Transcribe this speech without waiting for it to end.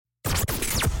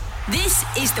This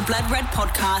is the Blood Red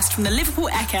podcast from the Liverpool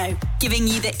Echo, giving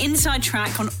you the inside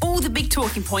track on all the big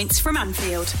talking points from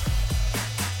Anfield.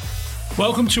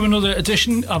 Welcome to another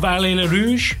edition of Allez Le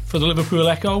Rouge for the Liverpool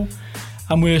Echo,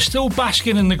 and we're still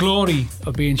basking in the glory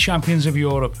of being champions of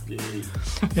Europe.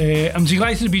 I'm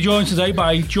delighted to be joined today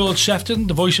by George Sefton,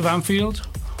 the voice of Anfield,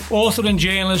 author and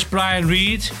journalist Brian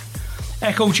Reid,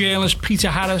 Echo journalist Peter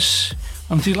Harris.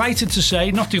 I'm delighted to say,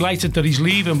 not delighted that he's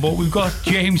leaving, but we've got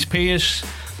James Pearce,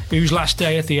 whose last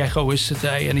day at the Echo is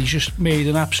today, and he's just made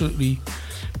an absolutely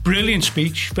brilliant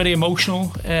speech, very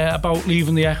emotional about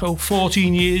leaving the Echo.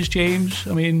 14 years, James.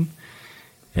 I mean,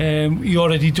 you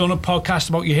already done a podcast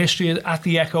about your history at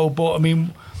the Echo, but I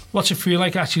mean, what's it feel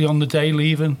like actually on the day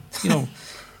leaving? You know.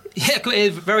 Yeah,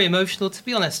 very emotional, to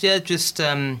be honest. Yeah, just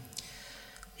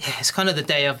it's kind of the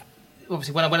day of,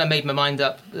 obviously when I made my mind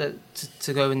up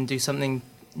to go and do something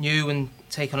new and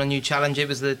take on a new challenge. It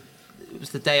was the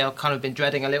day I've kind of been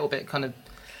dreading a little bit, kind of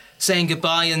saying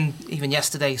goodbye, and even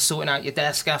yesterday sorting out your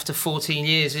desk after 14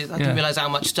 years. I didn't realise how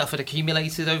much stuff had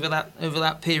accumulated over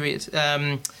that period.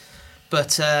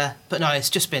 But no, it's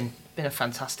just been a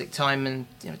fantastic time, and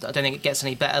I don't think it gets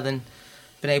any better than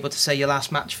being able to say your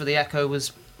last match for the Echo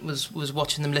was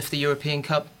watching them lift the European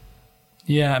Cup.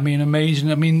 Yeah, I mean,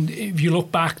 amazing. I mean, if you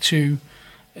look back to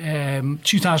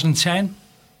 2010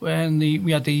 when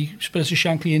we had the Spurs of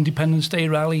Shankly Independence Day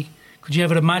rally. Could you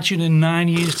ever imagine in 9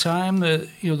 years' time that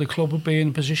the club would be in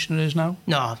the position it is now?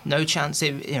 No chance.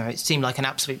 It seemed like an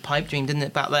absolute pipe dream, didn't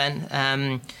it, back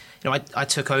then? I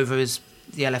took over as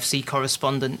the LFC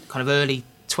correspondent kind of early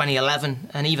 2011,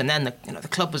 and even then the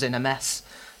club was in a mess.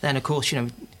 Then of course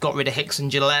got rid of Hicks and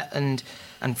Gillette, and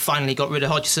finally got rid of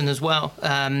Hodgson as well.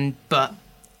 But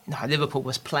Liverpool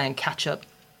was playing catch up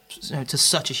to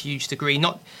such a huge degree,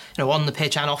 not on the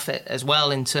pitch and off it as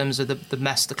well, in terms of the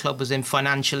mess the club was in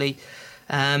financially,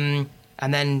 and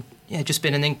then just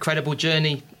been an incredible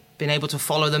journey, been able to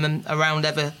follow them around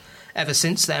ever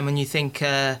since then. When you think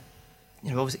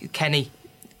obviously Kenny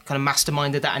kind of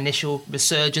masterminded that initial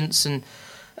resurgence and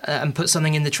put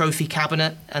something in the trophy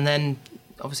cabinet, and then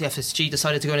obviously FSG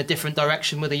decided to go in a different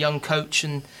direction with a young coach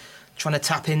and trying to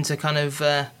tap into kind of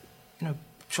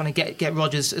trying to get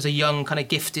Rodgers as a young kind of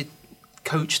gifted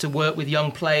coach to work with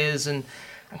young players and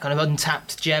kind of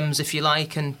untapped gems, if you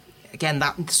like. And again,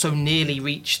 that so nearly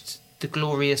reached the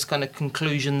glorious kind of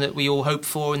conclusion that we all hoped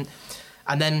for, and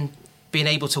then being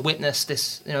able to witness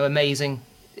this amazing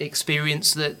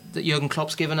experience that Jurgen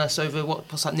Klopp's given us over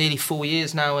what's like nearly 4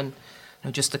 years now, and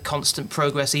just the constant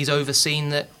progress he's overseen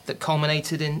that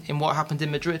culminated in what happened in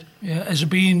Madrid. Yeah, has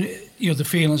it been the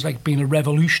feelings like being a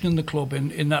revolution in the club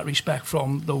in that respect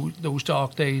from those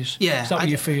dark days? Yeah, is that what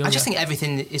you feel? I just think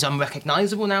everything is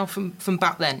unrecognisable now from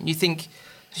back then. You think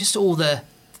just all the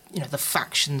the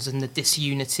factions and the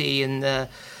disunity and the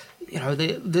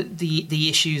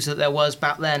issues that there was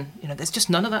back then. There's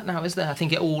just none of that now, is there? I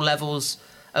think at all levels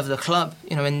of the club,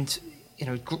 and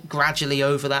gradually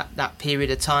over that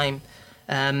period of time.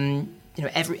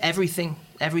 Everything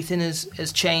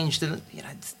has changed, and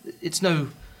it's not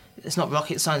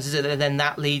rocket science, is it? And then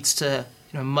that leads to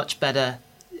much better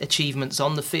achievements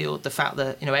on the field. The fact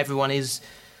that everyone is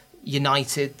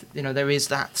united, there is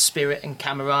that spirit and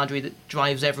camaraderie that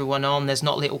drives everyone on. There's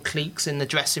not little cliques in the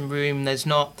dressing room. There's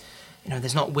not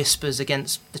whispers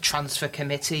against the transfer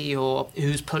committee or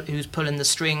who's pulling the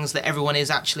strings. That everyone is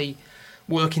actually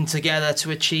working together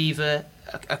to achieve a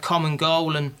common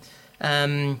goal. And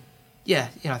I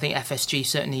think FSG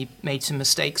certainly made some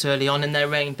mistakes early on in their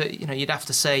reign, but you'd have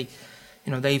to say,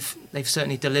 they've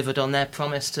certainly delivered on their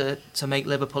promise to make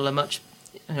Liverpool a much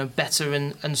better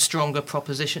and stronger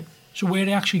proposition. So where are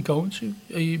they actually going to?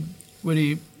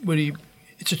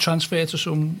 It's a transfer to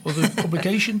some other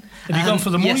publication? Have you gone for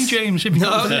the money, James?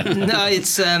 No,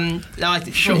 it's I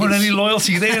think showing any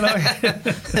loyalty there.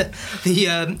 Do you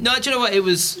know what? It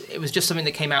was just something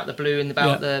that came out of the blue in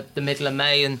about the middle of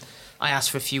May, and I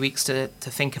asked for a few weeks to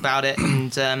think about it,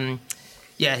 and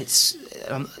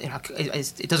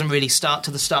it doesn't really start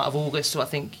to the start of August. So I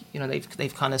think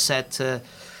they've kind of said to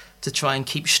try and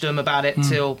keep stum about it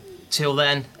till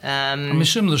then. I mean,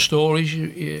 some of the stories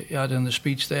you had in the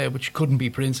speech there, which couldn't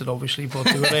be printed, obviously, but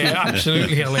they were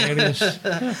absolutely hilarious.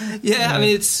 I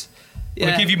mean, it's. Will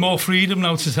it give you more freedom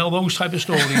now to tell those type of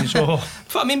stories? Or?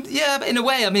 But in a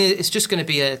way, it's just going to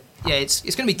be it's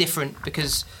going to be different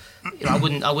because I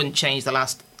wouldn't change the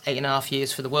last 8.5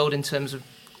 years for the world in terms of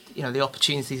the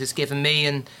opportunities it's given me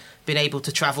and being able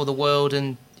to travel the world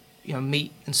and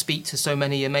meet and speak to so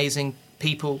many amazing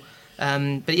people.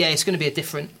 But it's going to be a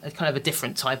different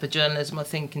type of journalism, I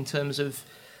think, in terms of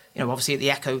obviously at the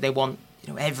Echo they want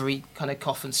every kind of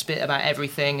cough and spit about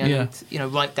everything,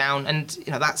 and write down, and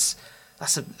that's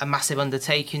a massive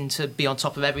undertaking to be on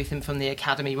top of everything from the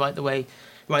academy right the way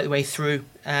through.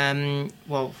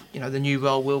 The new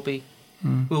role will be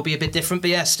a bit different,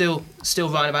 but still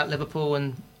writing about Liverpool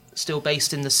and still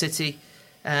based in the city.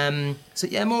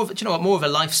 More of a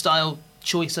lifestyle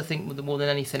choice, I think, more than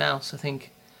anything else. I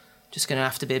think just going to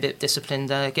have to be a bit disciplined,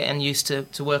 getting used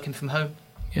to working from home.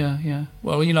 Yeah.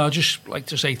 Well, I'd just like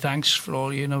to say thanks for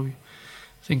all, I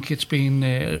think it's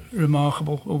been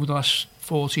remarkable over the last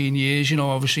 14 years.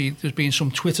 Obviously there's been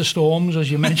some Twitter storms, as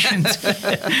you mentioned.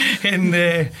 And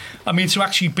to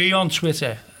actually be on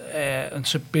Twitter and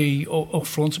to be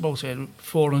upfront about it,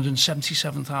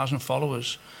 477,000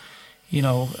 followers,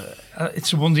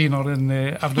 it's a wonder you're not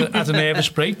had a nervous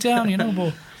breakdown,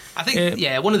 but... I think,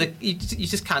 you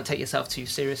just can't take yourself too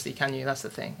seriously, can you? That's the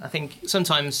thing. I think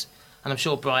sometimes, and I'm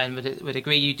sure Brian would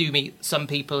agree, you do meet some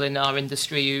people in our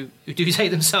industry who do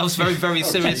take themselves very, very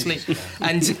seriously.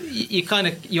 And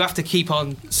you have to keep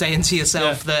on saying to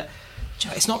yourself that,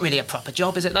 it's not really a proper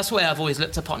job, is it? That's the way I've always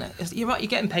looked upon it. You're right, you're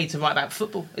getting paid to write about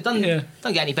football. It doesn't get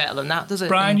any better than that, does it?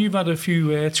 Brian, you've had a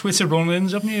few Twitter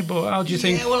run-ins, haven't you? But how do you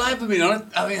think... Yeah, well, I haven't been on it.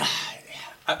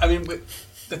 I mean,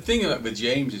 the thing with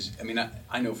James is,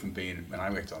 I know from being, when I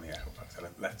worked on the Echo, I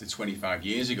left it 25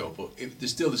 years ago, but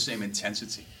there's still the same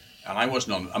intensity. And I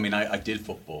wasn't on, I did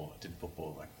football.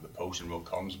 like for the Post and wrote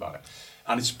columns about it.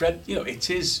 And it spread,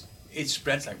 it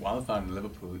spreads like wildfire in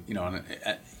Liverpool, and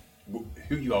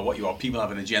who you are, what you are. People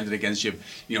have an agenda against you.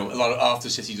 A lot of after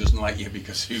City doesn't like you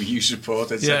because who you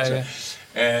support, etc.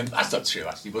 That's not true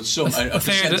actually, but some a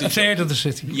third of the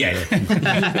city. Yeah.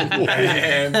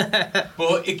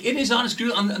 But it is honest,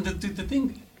 and the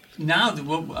thing now,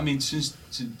 since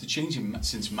the change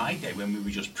since my day when we were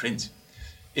just print,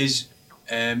 is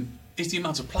the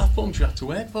amount of platforms you have to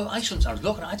work. Well, I sometimes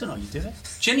look and I don't know how you do it.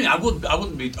 Genuinely, I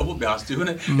wouldn't be asked doing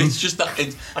it. It's just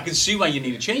that I can see why you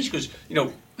need a change because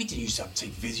we didn't used to have to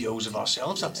take videos of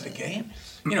ourselves after the game.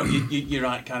 You're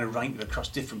kind of ranking across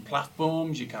different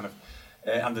platforms. You kind of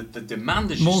and the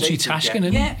demand is multitasking,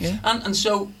 isn't it? Yeah. And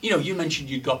so you mentioned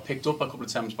you got picked up a couple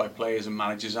of times by players and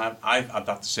managers. I've had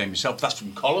that the same myself. That's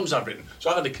from columns I've written.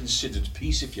 So I've had a considered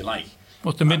piece, if you like.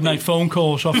 What, the midnight phone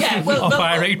calls off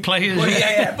irate players? Well,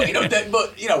 yeah,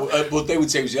 but they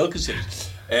would say it was ill-considered.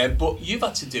 But you've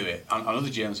had to do it, and other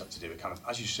journalists have to do it, kind of,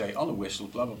 as you say, on the whistle,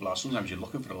 blah, blah, blah. Sometimes you're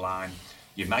looking for a line.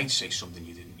 You might say something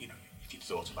you didn't, if you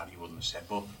thought about it, you wouldn't have said.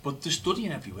 But they're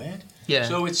studying every word. Yeah.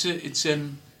 So it's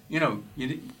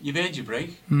you've earned your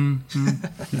break.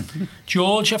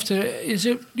 George, is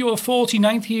it your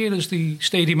 49th year as the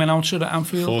stadium announcer at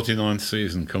Anfield? 49th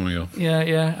season coming up.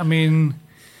 Yeah.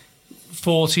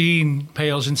 14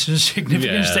 pales into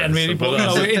significance then, really. But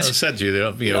I said to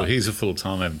you, he's a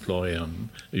full-time employee, and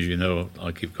as you know,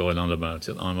 I keep going on about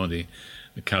it. I'm only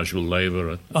a casual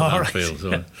labourer at Anfield,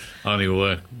 so I only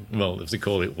work. Well, if they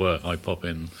call it work, I pop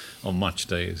in on match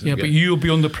days. Yeah, but you'll be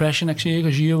under pressure next year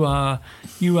because you are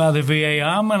the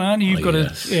VAR man, aren't you? You've got to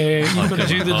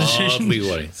do the decision. Hardly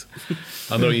wait.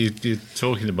 I know you're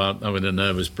talking about having a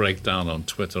nervous breakdown on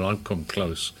Twitter. I've come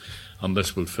close, and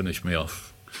this will finish me off.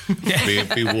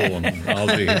 Be warned.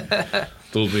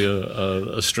 There'll be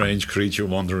a strange creature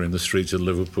wandering the streets of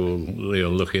Liverpool,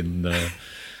 looking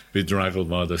bedraggled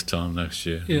by this time next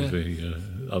year. Yeah.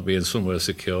 I'll be in somewhere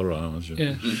secure, I imagine.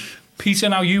 Yeah. Peter,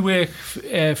 now you work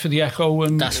for the Echo,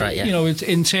 and that's right. Yeah. It's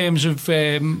in terms of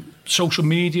social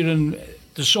media, and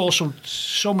there's also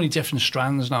so many different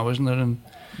strands now, isn't there? And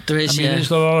there is. Is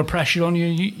there a lot of pressure on you?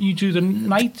 You do the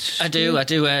nights? I do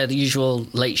the usual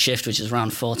late shift, which is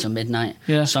around 4 to midnight.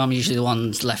 Yeah. So I'm usually the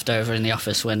one left over in the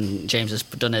office when James has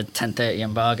done a 10:30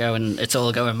 embargo, and it's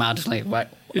all going mad. Like,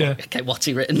 okay, what's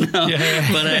he written now?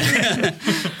 Yeah.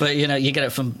 But you get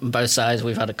it from both sides.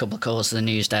 We've had a couple of calls to the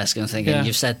news desk and thinking,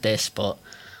 you've said this, but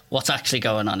what's actually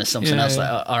going on is something else.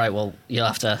 Like, all right, well, you'll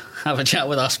have to have a chat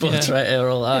with our sports writer,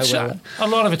 or I will. A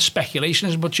lot of it's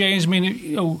speculation, but James,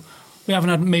 we haven't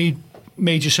had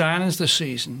major signings this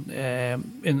season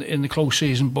in the close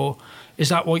season, but is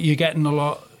that what you're getting a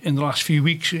lot in the last few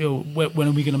weeks? When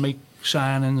are we going to make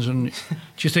signings? And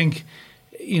do you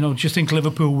think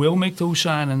Liverpool will make those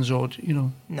signings, or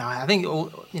No, I think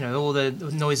all the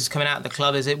noises coming out of the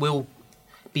club is it will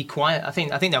be quiet. I think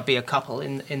there'll be a couple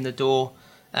in the door,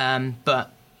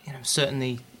 but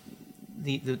certainly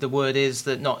the word is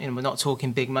that we're not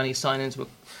talking big money signings.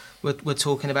 We're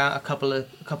talking about a couple of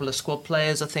squad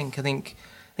players. I think it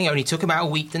only took about a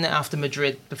week, didn't it, after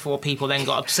Madrid before people then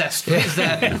got obsessed with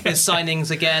signings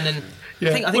again. And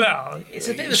I think it's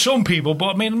a bit of some people,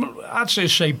 but I'd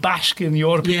say bask in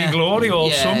European glory all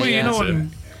summer,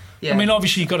 and Yeah. I mean,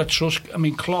 obviously you've got to trust. I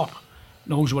mean, Klopp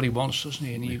knows what he wants, doesn't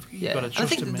he? And you've got to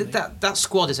trust him. I think that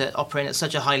squad is operating at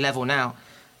such a high level now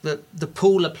that the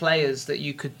pool of players that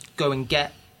you could go and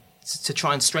get to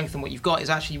try and strengthen what you've got is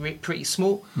actually pretty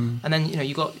small. And then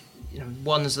you've got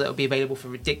ones that will be available for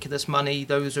ridiculous money.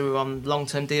 Those who are on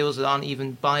long-term deals that aren't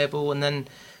even buyable. And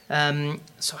then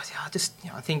so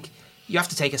I think you have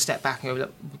to take a step back and go,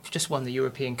 look, we've just won the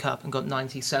European Cup and got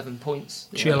 97 points.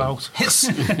 Chill out.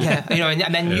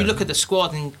 And then you look at the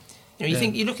squad and you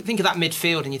think of that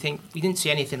midfield and you think we didn't see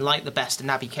anything like the best of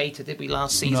Naby Keita, did we,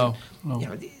 last season?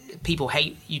 No. People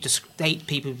hate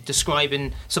people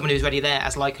describing someone who's already there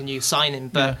as like a new signing,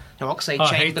 but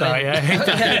Oxlade-Chamberlain. I hate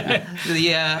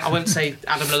that. I won't say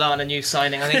Adam Lallana new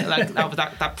signing. I think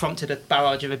that prompted a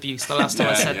barrage of abuse the last time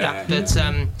I said that. But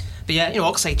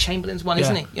Oxlade-Chamberlain's one,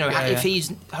 isn't he? If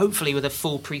he's hopefully with a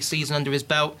full pre-season under his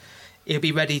belt, he'll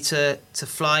be ready to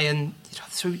fly and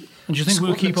through. And do you think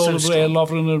we'll keep all of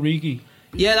Lovren and Origi?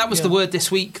 Yeah, that was the word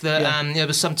this week. That there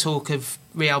was some talk of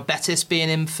Real Betis being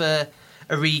in for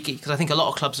Origi, because I think a lot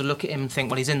of clubs will look at him and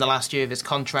think, well, he's in the last year of his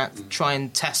contract, try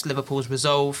and test Liverpool's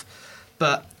resolve.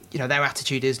 But their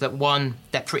attitude is that, one,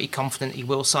 they're pretty confident he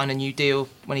will sign a new deal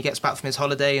when he gets back from his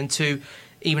holiday, and two,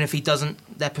 even if he doesn't,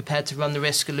 they're prepared to run the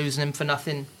risk of losing him for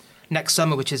nothing next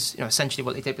summer, which is essentially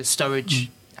what they did with Sturridge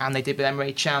and they did with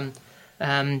Emre Can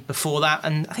before that.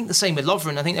 And I think the same with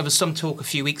Lovren. I think there was some talk a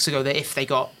few weeks ago that if they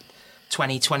got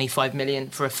 20-25 million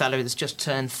for a fellow that's just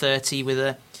turned 30 with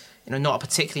a not a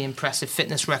particularly impressive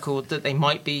fitness record, that they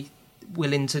might be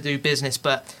willing to do business.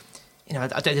 But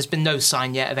there's been no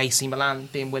sign yet of AC Milan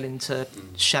being willing to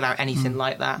shell out anything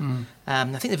like that. I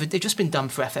think they've just been done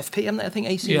for FFP, haven't they? I think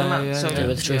AC Milan. So they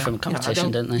withdrew from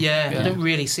competition, didn't they? Yeah, I don't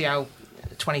really see how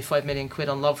 25 million quid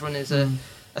on Lovren is a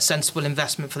sensible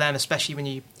investment for them, especially when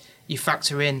you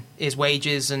factor in his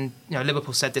wages. And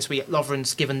Liverpool said this week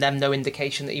Lovren's given them no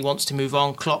indication that he wants to move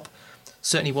on. Klopp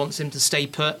certainly wants him to stay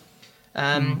put.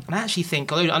 And I actually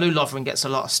think, although I know Lovren gets a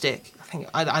lot of stick,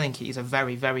 I think he's a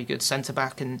very, very good centre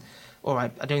back. And I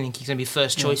don't think he's going to be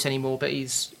first choice anymore, but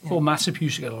he's. Well, Matip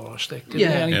used to get a lot of stick, didn't he?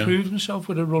 And he proved himself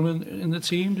with a run in the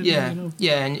team, didn't he?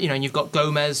 And and you've got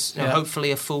Gomez.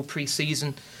 Hopefully, a full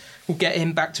pre-season will get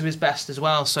him back to his best as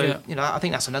well. So I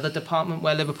think that's another department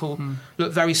where Liverpool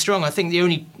look very strong. I think the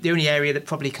only area that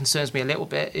probably concerns me a little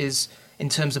bit is in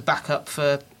terms of backup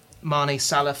for Mane,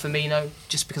 Salah, Firmino,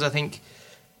 just because I think.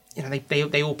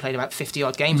 They all played about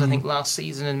 50-odd games, I think, last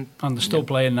season. And they're still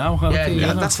playing now.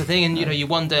 That's the thing. And, you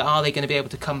wonder, are they going to be able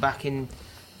to come back in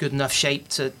good enough shape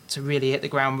to really hit the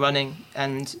ground running?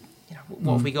 And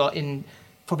what have we got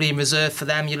probably in reserve for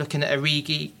them? You're looking at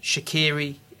Origi,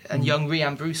 Shaqiri and young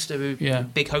Ryan Brewster, who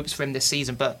big hopes for him this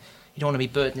season, but you don't want to be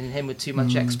burdening him with too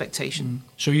much expectation.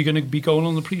 So you're going to be going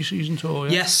on the pre-season tour?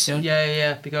 Yes, be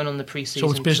going on the pre-season tour.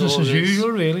 So it's business as usual,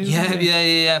 really?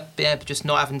 But just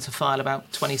not having to file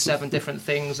about 27 different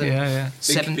things and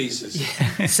big pieces.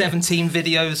 17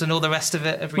 videos and all the rest of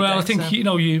it every day. Well, I think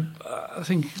I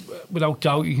think without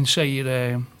doubt you can say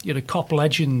you're a cop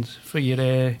legend for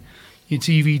your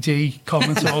DVD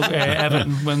comment about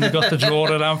Everton when they got the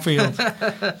draw at Anfield.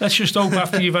 Let's just hope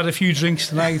after you've had a few drinks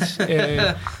tonight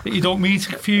that you don't meet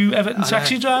a few Everton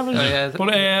taxi drivers.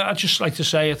 But I'd just like to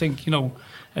say, I think,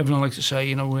 everyone likes to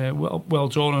say, well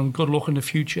done and good luck in the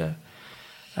future.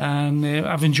 And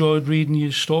I've enjoyed reading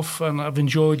your stuff, and I've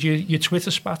enjoyed your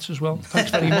Twitter spats as well.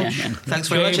 Thanks very much. Thanks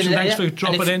very much. Thanks for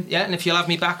dropping in. Yeah, and if you'll have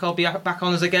me back, I'll be back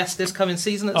on as a guest this coming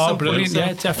season at some brilliant. point. So.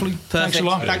 Yeah, definitely. Perfect. Thanks a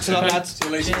lot. Thanks a lot, lads. See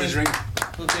you later for the drink.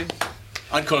 Will do.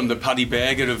 I'd call him the Paddy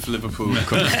Berger of Liverpool.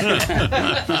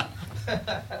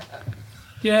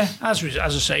 Yeah, as I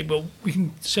say, but we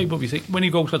can say what we think. When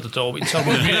you go to the door, we can tell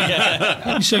what we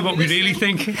really, we say what we really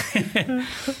think.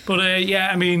 But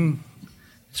I mean,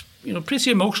 it's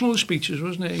pretty emotional, the speeches,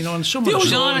 wasn't it? And some they of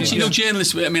always are, actually.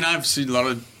 Journalists. I mean, I've seen a lot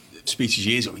of speeches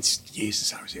years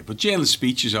since I was here, but journalist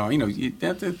speeches are,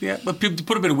 but people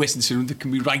put a bit of wisdom into them. They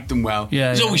can write them well.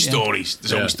 There's always stories.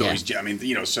 There's always stories. Yeah. I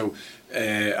mean, so.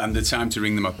 And the time to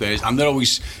ring them up there is, and they're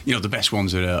always, the best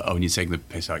ones are when you're taking the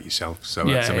piss out yourself. So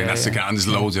that's the kind. And there's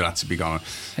loads of that to be going.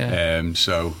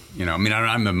 So I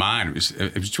remember mine.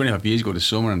 It was 25 years ago this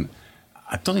summer, and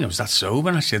I don't think I was that sober.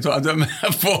 Actually, I don't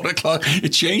at 4 o'clock. It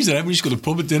changed. And everybody just got a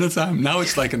pub at dinner time. Now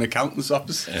it's like an accountant's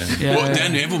office.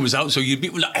 Then everyone was out, so you'd be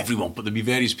not everyone, but there'd be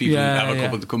various people who'd have a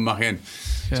couple to come back in.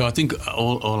 So I think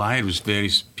all I had was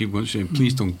various people saying,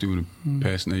 please don't do an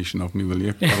impersonation of me, will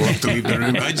you? I'll have to leave the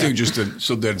room. I just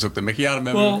stood there and took the mickey out of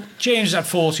me. Well, James had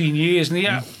 14 years, and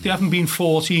they haven't been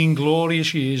 14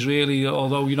 glorious years, really,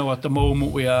 although, at the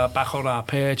moment we are back on our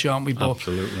perch, aren't we? But,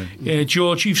 absolutely.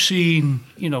 George, you've seen,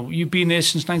 you've been there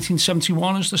since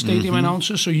 1971 as the stadium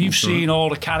announcer, so you've seen all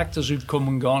the characters who've come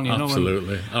and gone,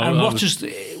 Absolutely. And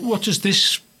what does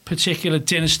this particular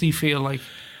dynasty feel like?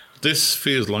 This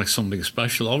feels like something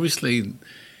special. Obviously,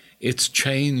 it's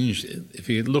changed. If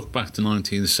you look back to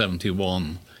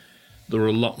 1971, there were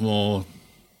a lot more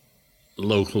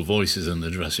local voices in the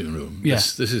dressing room. Yeah.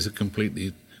 This is a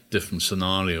completely different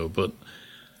scenario. But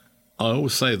I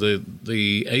always say the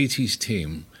 80s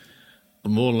team are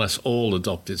more or less all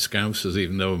adopted Scousers,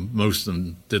 even though most of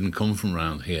them didn't come from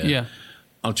around here. Yeah.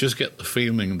 I just get the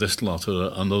feeling this lot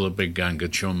are another big gang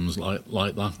of chums like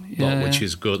that lot, which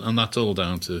is good. And that's all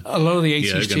down to... A lot of the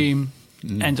 80s team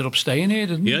ended up staying here,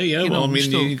 didn't they? Yeah. Well,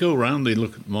 you go around, they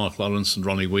look at Mark Lawrence and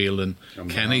Ronnie Whelan,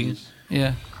 Kenny. Barnes.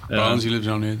 Yeah. Barnes, he lives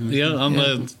on here, doesn't he? Yeah,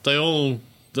 and they're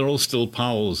all still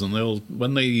pals, and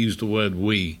when they use the word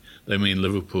we, they mean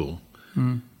Liverpool.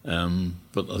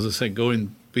 But as I said,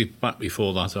 going back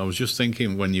before that, I was just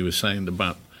thinking when you were saying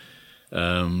about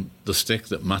the stick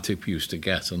that Matip used to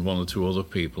get and one or two other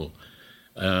people.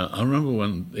 I remember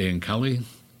when Ian Kelly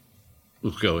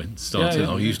was started.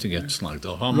 I used to get slagged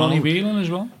off. Ronnie Whelan as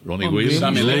well. Ronnie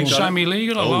Whelan. Sammy Lee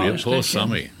got a lot of poor stick,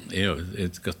 Sammy.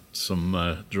 It's got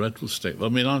some dreadful stick. I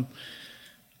mean,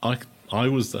 I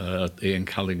was there at Ian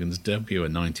Callaghan's debut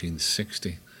in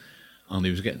 1960, and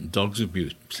he was getting dogs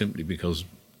abuse simply because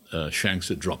Shanks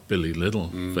had dropped Billy Little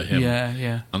for him.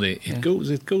 Yeah. And it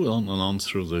goes on and on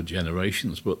through the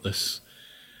generations. But this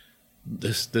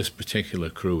particular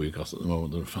crew we got at the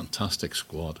moment, they're a fantastic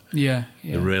squad. Yeah.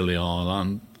 They really are.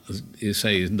 And as you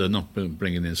say, they're not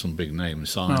bringing in some big name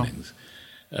signings.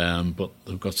 No. But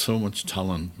they've got so much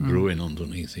talent brewing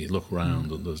underneath. You look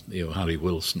around and there's Harry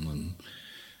Wilson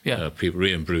and people,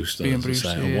 Ian Brewster,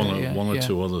 and one or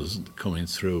two others coming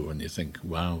through, and you think,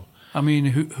 wow. I mean,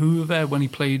 Hoover, when he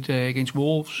played against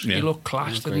Wolves, he looked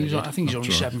classed. I think he's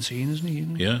only 17, isn't he?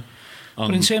 Yeah.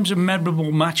 But in terms of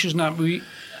memorable matches, now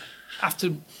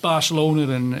after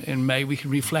Barcelona in May, we can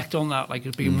reflect on that like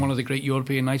it's been one of the great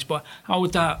European nights. But how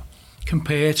would that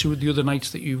compare to the other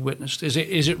nights that you've witnessed? Is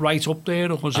it right up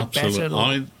there, or was it better?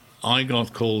 Or? I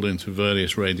got called into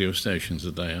various radio stations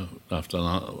a day after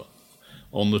that.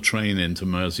 On the train into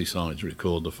Merseyside to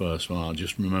record the first one, I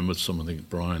just remembered something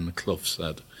Brian Clough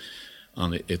said.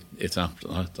 And it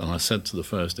happened. And I said to the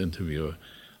first interviewer,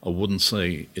 I wouldn't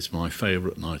say it's my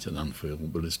favourite night at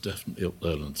Anfield, but it's definitely up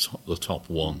there in the top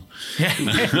one.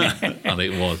 And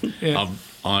it was. Yeah.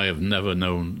 I have never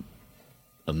known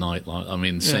a night like... I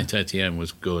mean, Saint Etienne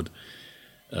was good.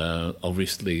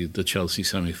 Obviously, the Chelsea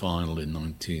semi-final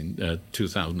in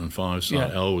 2005, so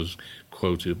I always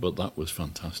quoted, but that was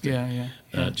fantastic.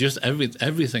 Just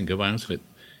everything about it.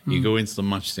 You go into the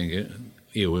match thinking...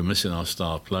 we're missing our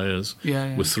star players.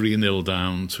 We're 3-0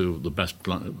 down to the best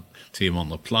team on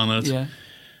the planet.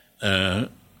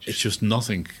 It's just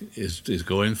nothing is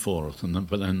going for it.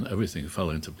 But then everything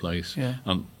fell into place.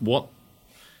 And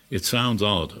it sounds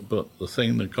odd, but the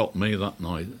thing that got me that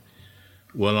night,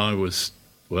 where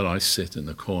I sit in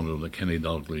the corner of the Kenny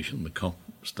Dalglish and the Kop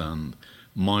stand,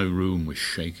 my room was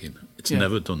shaking. It's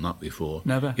never done that before.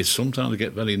 Never. It's sometimes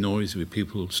get very noisy with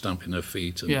people stamping their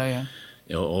feet and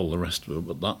all the rest of it.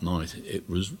 But that night, it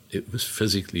was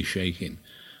physically shaking,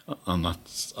 and I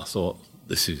thought,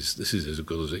 this is as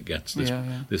good as it gets.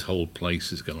 This whole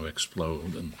place is going to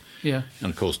explode, and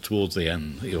of course towards the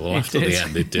end, after the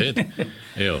end, it did.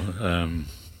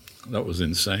 That was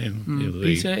insane.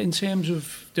 Peter, in terms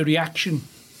of the reaction,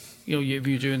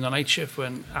 you're doing the night shift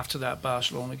after that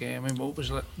Barcelona game. I mean, what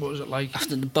was it like?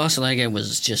 After the Barcelona game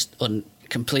was just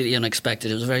completely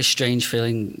unexpected. It was a very strange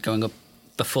feeling going up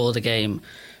before the game,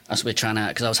 as we're trying to,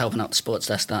 because I was helping out the sports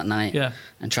desk that night,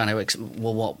 and trying to,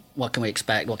 what can we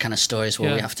expect? What kind of stories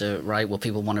will we have to write? Will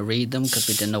people want to read them? Because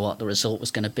we didn't know what the result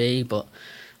was going to be.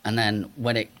 And then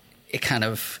when it kind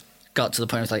of got to the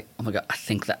point, I was like, oh my God, I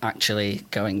think they're actually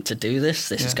going to do this.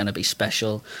 This is going to be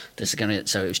special.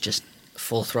 So it was just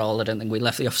full throttle. I don't think we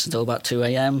left the office until about 2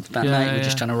 a.m. that night. We were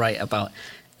just trying to write about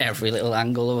every little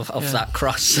angle of that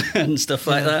cross and stuff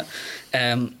like that.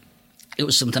 It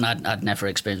was something I'd never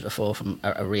experienced before, from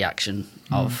a reaction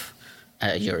of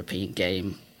a European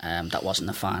game that wasn't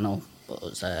the final, but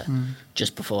was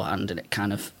just beforehand, and it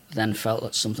kind of then felt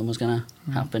that something was going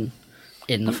to happen.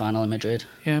 in the final in Madrid.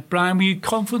 Yeah, Brian, were you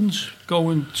confident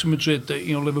going to Madrid that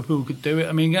Liverpool could do it?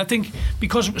 I mean, I think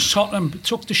because it was Tottenham, it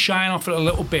took the shine off it a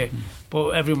little bit, but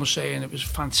everyone was saying it was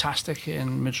fantastic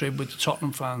in Madrid with the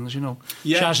Tottenham fans.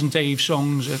 Chaz and Dave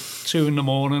songs at 2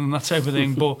 a.m. and that type of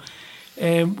thing. But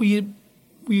were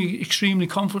you extremely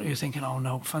confident? You're thinking, oh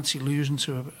no, fancy losing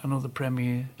to another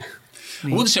Premier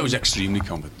League. I wouldn't say I was extremely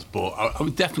confident, but I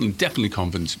was definitely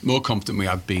confident. More confident we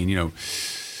had been,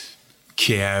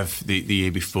 Kiev the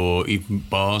year before, even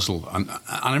Basel. And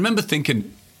I remember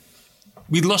thinking,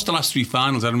 we'd lost the last 3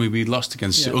 finals, hadn't we? We'd lost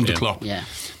against under Klopp. Yeah.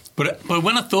 But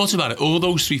when I thought about it, all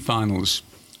those 3 finals,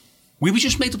 we were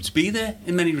just made up to be there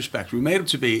in many respects. We were made up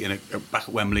to be back at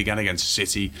Wembley again against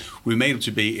City. We were made up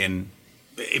to be in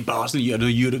Basel,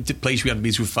 the place we had to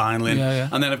be to a final in.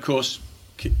 And then, of course,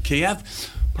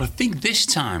 Kiev. But I think this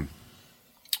time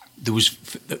there was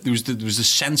the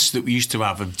sense that we used to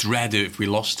have of dread if we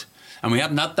lost, and we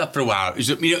hadn't had that for a while.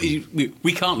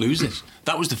 We can't lose this.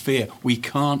 That was the fear. We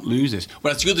can't lose this.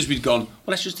 Whereas the others we'd gone, well,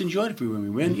 let's just enjoy it if we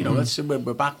win.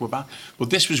 We're back. But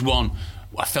this was one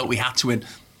I felt we had to win.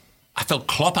 I felt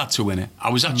Klopp had to win it. I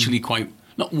was actually quite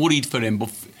not worried for him, but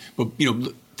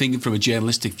thinking from a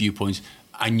journalistic viewpoint.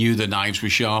 I knew the knives were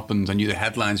sharpened. I knew the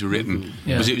headlines were written.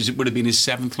 Yeah. It would have been his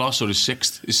 7th loss or his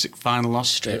 6th final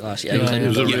loss. Straight loss, It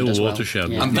was a real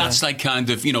watershed. And that's like kind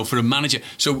of, for a manager.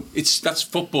 So that's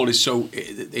football is so,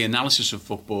 the analysis of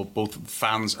football, both from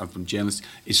fans and from journalists,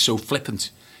 is so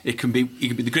flippant. You can be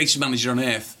the greatest manager on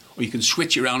earth, or you can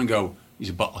switch it around and go, he's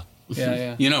a butler.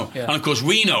 Yeah. And of course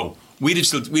we know. We'd have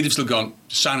still gone,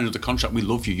 sign another contract, we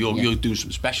love you, you're doing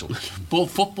something special. But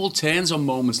football turns on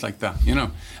moments like that,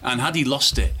 And had he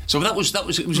lost it? So it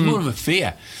was more of a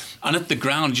fear. And at the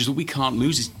ground, just we can't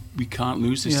lose this. We can't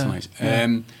lose this tonight.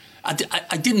 Yeah.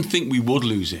 I didn't think we would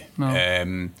lose it.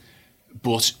 No.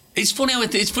 But it's funny how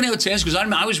it turns, because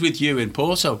I was with you in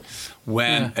Porto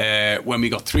when we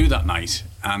got through that night.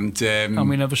 And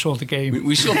we never saw the game.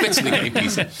 We saw bits of the game,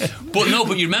 Peter.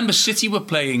 But you remember City were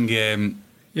playing...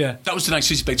 that was the night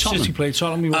City played Tottenham. City played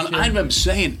Tottenham. I remember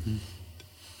saying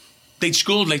they'd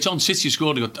scored late on. City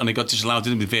scored and they got disallowed,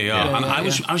 didn't they, with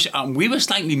VAR? We were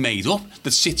slightly made up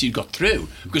that City had got through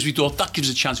because we thought that gives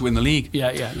us a chance to win the league.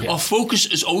 Our focus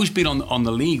has always been on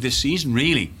the league this season,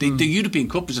 really. The European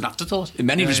Cup was an afterthought in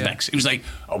many respects. It was like,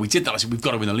 we did that. I said, we've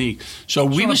got to win the league. So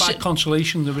we were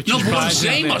consolation. The richest prize.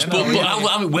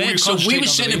 So we were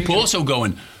sitting in Porto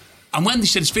going, and when they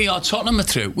said it's VAR, Tottenham are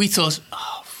through, we thought,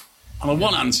 on the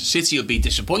one hand, City will be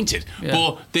disappointed,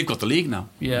 but they've got the league now.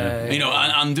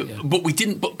 But we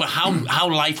didn't. But how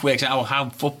life works out, how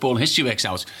football history works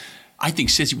out, I think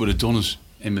City would have done us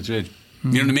in Madrid.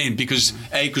 You know what I mean? Because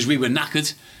we were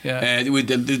knackered.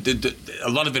 A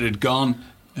lot of it had gone.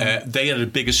 They had a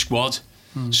bigger squad,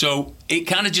 so it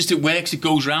kind of it works. It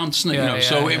goes round, doesn't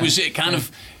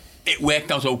it? It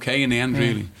worked out okay in the end,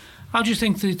 really. How do you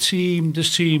think this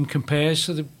team compares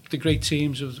to the great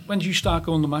teams of... When did you start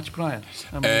going to match, Brian?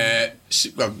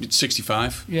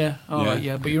 65. Yeah,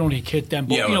 but you're only a kid then.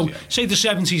 But, say the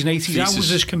 70s and 80s, how was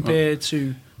this compared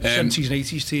to 70s and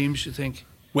 80s teams, you think?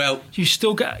 Well... Do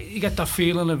you get that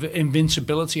feeling of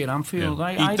invincibility at Anfield?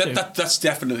 I do. That's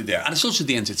definitely there. And it's also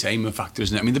the entertainment factor,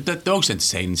 isn't it? I mean, the most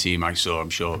entertaining team I saw, I'm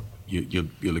sure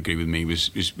you'll agree with me, was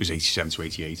 87 to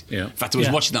 88. Yeah. In fact, I was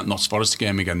watching that Notts Forest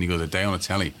game again the other day on the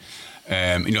telly.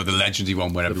 The legendary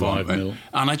one where everyone went.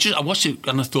 And I watched it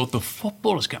and I thought, the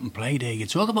football is getting played here. You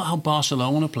talk about how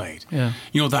Barcelona played. Yeah.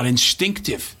 That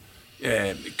instinctive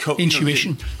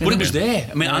intuition. But it was there.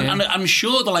 I mean, and I'm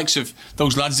sure the likes of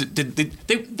those lads,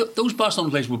 those Barcelona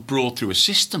players were brought through a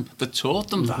system that taught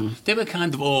them that. They were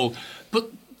kind of all... But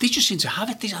they just seemed to have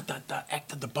it. They had that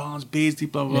Hector, the Barnes, Beardsley,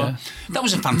 blah, blah, blah. That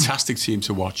was a fantastic team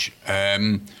to watch.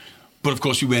 But of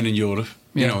course, we went in Europe.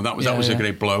 That was a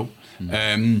great blow.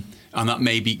 And that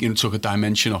maybe took a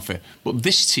dimension off it. But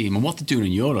this team and what they're doing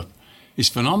in Europe is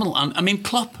phenomenal. And I mean,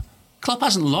 Klopp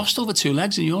hasn't lost over 2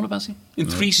 legs in Europe, has he? In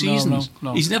 3 seasons,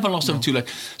 no. He's never lost over 2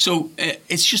 legs. So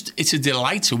it's a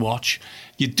delight to watch.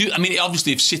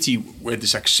 Obviously, if City were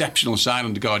this exceptional side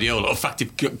under Guardiola, in fact,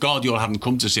 if Guardiola hadn't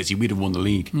come to City, we'd have won the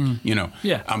league. And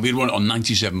we'd won it on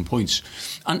 97 points.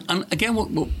 And again,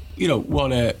 what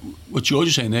George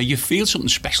is saying there, you feel something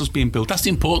special's being built. That's the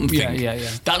important thing.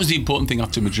 That was the important thing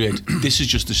after Madrid. This is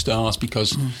just the start,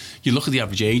 because you look at the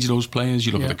average age of those players,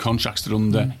 you look at the contracts they're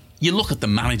under. You look at the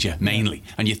manager mainly,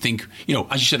 and you think,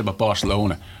 as you said about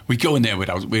Barcelona, we go in there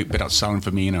without selling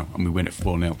Firmino, and we win it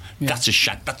 4-0. That's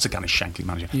a kind of Shankly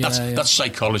manager. That's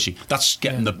psychology. That's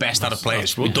getting the best out of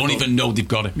players who don't even know they've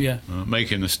got it.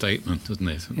 Making a statement, isn't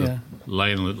it?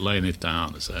 Laying it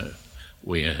down as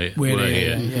we're here.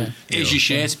 Yeah. Here's your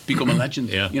shirt, become a legend.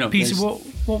 Yeah. You know, Peter,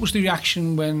 what was the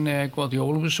reaction when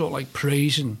Guardiola was sort of like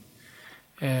praising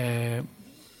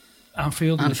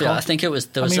Anfield? I think there was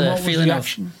a feeling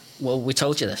of, well, we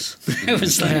told you this. It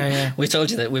was like, we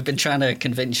told you that. We've been trying to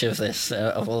convince you of this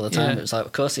of all the time. It was like,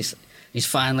 of course, he's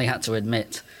finally had to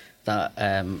admit that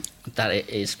that it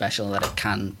is special, that it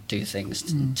can do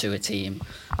things to a team.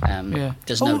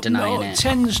 There's no denying it. It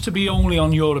tends to be only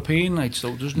on European nights,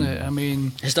 though, doesn't it? I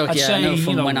mean, I know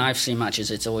from when I've seen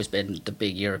matches, it's always been the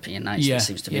big European nights. That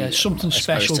seems to be something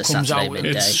special comes Saturday out. midday.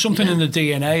 It's something in the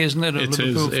DNA, isn't it? It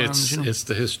is. It's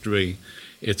the history.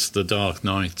 It's the dark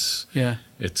nights. Yeah.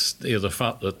 It's the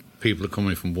fact that people are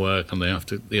coming from work and they have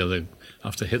to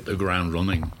hit the ground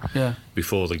running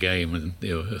before the game, and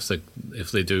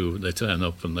if they do, they turn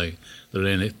up and they're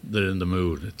in the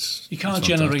mood. You can't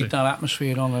generate that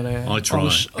atmosphere on I try.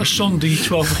 On a Sunday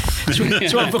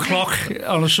 12 o'clock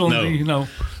on a Sunday. No,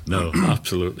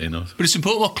 absolutely not. But it's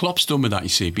important what Klopp's done with that, you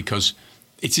see, because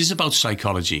it is about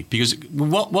psychology. Because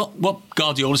what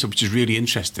Guardiola said, which is really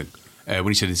interesting, when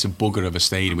he said it's a bugger of a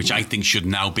stadium, which I think should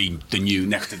now be the new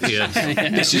next to this.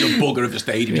 This is a bugger of a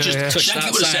stadium.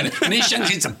 Shankly would have said it.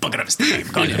 Shankly, it's a bugger of a stadium.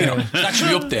 It's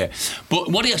actually up there. But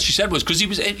what he actually said was, because he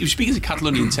was speaking to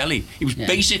Catalonian telly, he was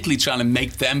basically trying to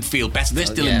make them feel better. They're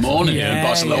still in mourning in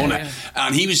Barcelona.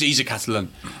 And he's a Catalan.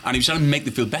 And he was trying to make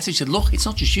them feel better. He said, look, it's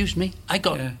not just you, it's me. I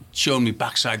got shown me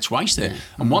backside twice there.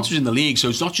 And once was in the league, so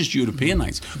it's not just European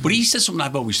nights. But he said something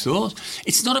I've always thought.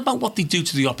 It's not about what they do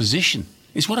to the opposition.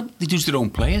 It's what they do to their own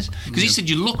players. Because he said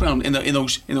you look around in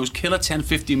those killer 10,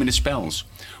 15-minute spells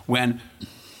when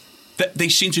they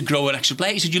seem to grow at extra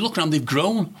play. He said you look around, they've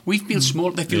grown. We feel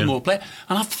smaller, they feel more play.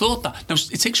 And I've thought that. Now,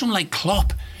 it takes someone like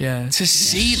Klopp to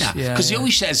see that. Because he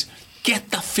always says,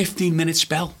 get that 15-minute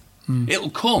spell. It'll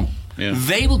come. Yeah.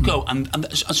 They will go, and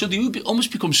so they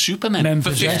almost become supermen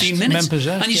for 15 minutes.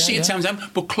 And you see it time and time.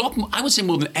 But Klopp, I would say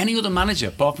more than any other manager,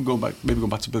 apart from going back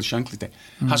to Bill Shankly's day,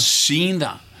 has seen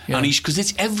that. Yeah. And because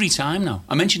it's every time now.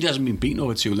 I mentioned he hasn't been beaten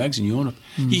over two legs in Europe.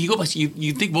 You go back,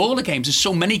 you think of all the games. There's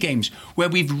so many games where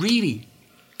we've really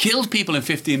killed people in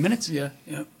 15 minutes. Yeah.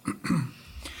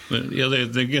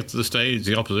 They get to the stage.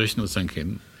 The opposition was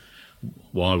thinking,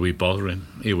 "Why are we bothering?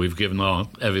 Here we've given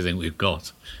everything we've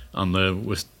got, and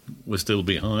we're still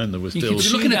behind. We're still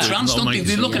looking at trans.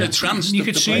 They're looking at trans. You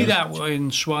could see that in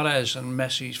Suarez and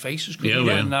Messi's faces.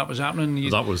 When that was happening,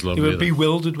 that was lovely. They were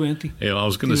bewildered, weren't they? Yeah, I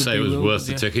was going to say it was worth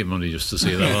the ticket money just to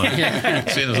see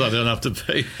that. Seeing as I don't have to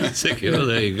pay the ticket, well,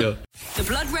 there you go. The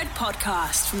Blood Red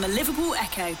Podcast from the Liverpool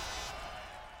Echo.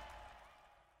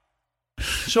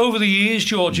 So over the years,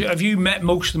 George, have you met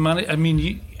most of the managers? I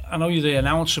mean, I know you're the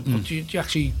announcer, but do you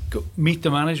actually meet the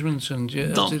management?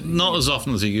 Not as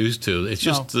often as I used to. It's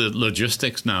just the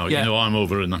logistics now. Yeah. You know, I'm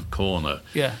over in that corner.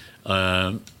 Yeah.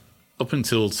 Up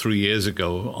until 3 years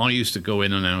ago, I used to go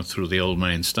in and out through the old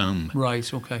main stand.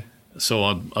 Right, okay. So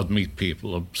I'd meet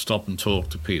people, I'd stop and talk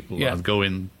to people. Yeah. I'd go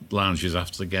in lounges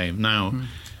after the game. Now,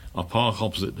 I park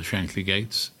opposite the Shankly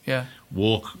gates. Yeah.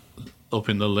 Walk up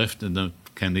in the lift in the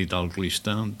Kenny Dalglish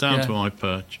stand, down to my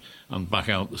perch, and back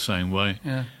out the same way.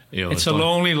 Yeah. You know, it's a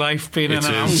lonely life being an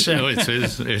announcer. No, it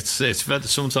is.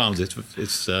 It's sometimes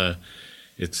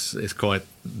it's quite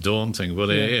daunting, but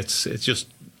it's just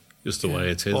the way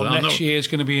it is. Well, next year is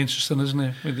going to be interesting, isn't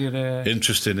it? With your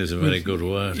interesting is a very good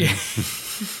word. Yeah.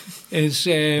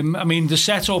 I mean, the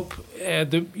setup.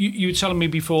 You were telling me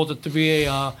before that the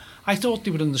VAR. I thought they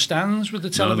were in the stands with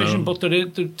the television, but they're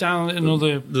down in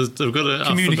another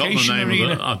communication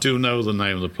arena. I do know the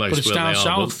name of the place, but it's where down they are,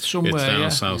 south somewhere. It's down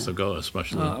south. They've got a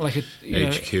special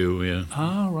HQ. Yeah.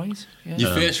 Ah, right. Yeah. Your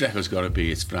first record's got to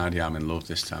be "It's Friday, I'm in Love"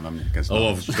 this time. I've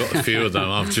got a few of them.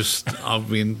 I've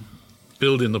been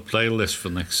building the playlist for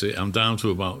next year. I'm down to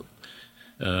about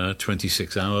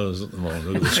 26 hours at the moment.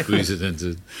 I'm going to squeeze it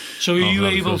into. So are you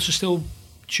able to still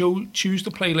choose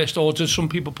the playlist, or do some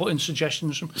people put in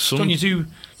suggestions? Don't you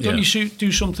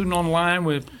do something online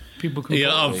where people can?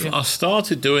 I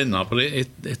started doing that, but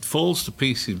it falls to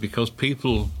pieces because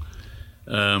people,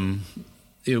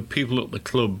 people at the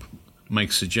club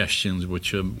make suggestions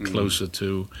which are closer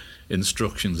to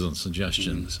instructions than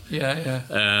suggestions.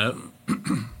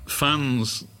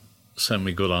 Fans send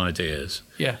me good ideas.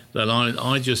 Yeah. That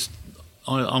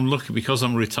I'm lucky because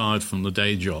I'm retired from the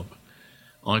day job.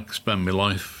 I spend my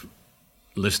life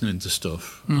listening to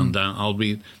stuff, and I'll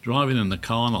be driving in the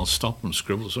car and I'll stop and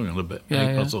scribble something on a bit of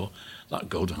paper. I thought, that'd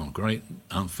go down great,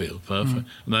 Anfield, perfect.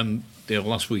 And then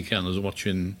last weekend I was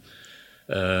watching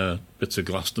bits of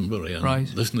Glastonbury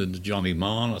and listening to Johnny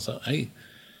Marr, and I thought, hey,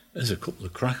 there's a couple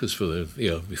of crackers for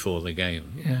before the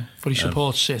game. Yeah, but he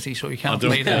supports City, so he can't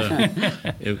play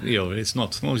that. It's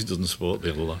not, as long as he doesn't support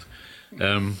the other lot.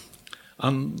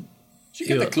 And do you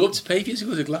get the club to pay for you to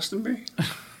go to Glastonbury?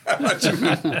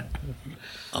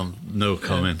 No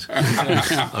comment.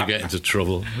 I'll get into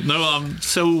trouble. No, and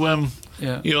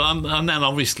then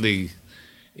obviously,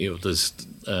 there's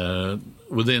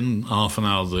within half an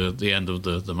hour the end of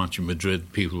the match in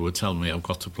Madrid, people were telling me I've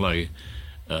got to play.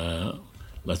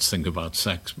 Let's think about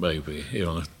sex, baby.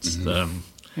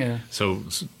 So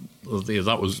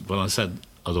that was when I said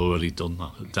I'd already done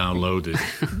that. I downloaded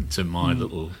it's in my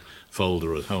little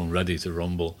folder at home, ready to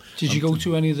rumble. Did you go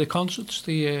to any of the concerts?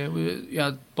 The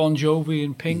Bon Jovi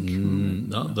and Pink?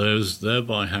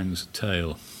 Thereby hangs a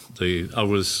tale. I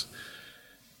was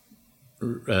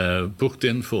booked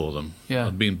in for them. Yeah.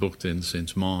 I'd been booked in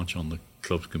since March on the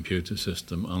club's computer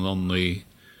system, and on the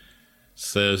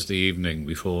Thursday evening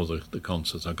before the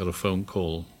concert, I got a phone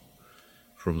call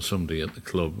from somebody at the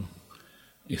club.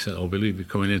 He said, I believe you're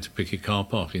coming in to pick your car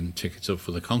parking tickets up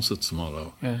for the concert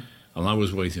tomorrow. Yeah. And I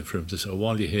was waiting for him to say,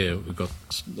 while you're here, we've got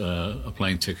a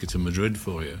plane ticket to Madrid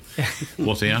for you.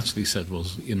 What he actually said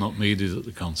was, you're not needed at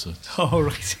the concert. Oh,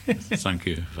 right. Thank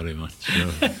you very much.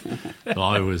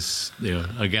 I was,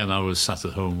 again, I was sat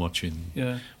at home watching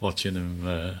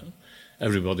him.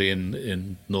 Everybody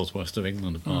in northwest of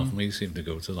England, apart from me, seemed to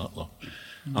go to that lot.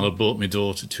 And I bought my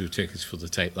daughter 2 tickets for the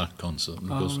Take That concert,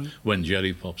 because when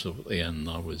Jerry pops up at the end,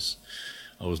 I was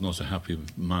not a happy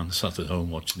man sat at home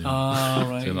watching him. Oh,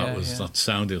 right. So that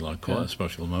sounded like quite a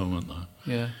special moment. Though.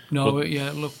 Yeah. No,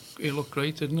 it looked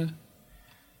great, didn't it?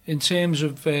 In terms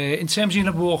of You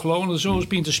Never Walk Alone, there's always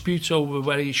been disputes over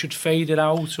whether you should fade it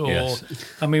out or. Yes.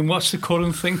 I mean, what's the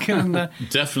current thinking in there?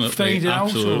 Definitely, fade it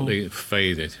absolutely out,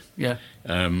 fade it. Yeah.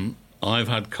 I've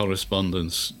had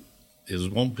correspondence. There's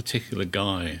one particular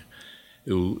guy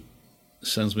who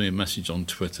sends me a message on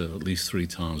Twitter at least 3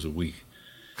 times a week.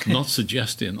 Not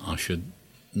suggesting I should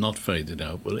not fade it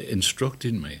out, but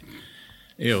instructing me.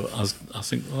 I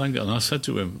think, and I said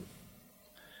to him,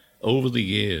 over the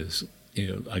years,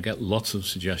 I get lots of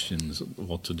suggestions of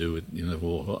what to do with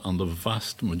and the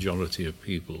vast majority of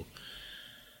people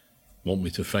want me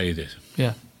to fade it.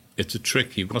 Yeah, it's a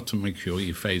trick. You've got to make sure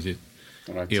you fade it.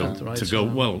 To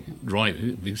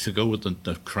go with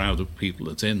the crowd of people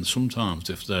that's in. Sometimes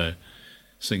if they're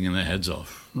singing their heads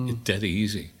off, it's dead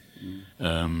easy.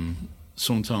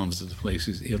 Sometimes the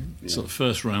places, it's the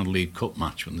first round League Cup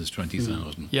match when there's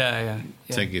 20,000. Yeah.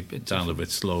 Take it down a bit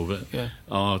slower. Yeah.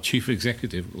 Our chief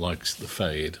executive likes the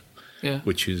fade,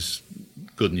 which is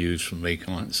good news for me.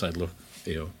 Client said, look,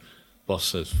 boss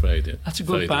says fade it. That's a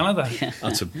good banner, then.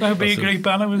 That would be a great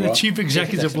banner when the chief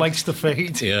executive likes the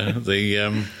fade. Yeah,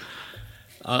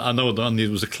 I know that it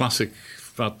was a classic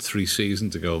about 3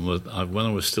 seasons ago. When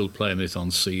I was still playing it on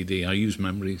CD, I use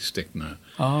memory stick now.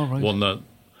 Oh, right. One that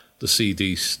the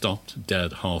CD stopped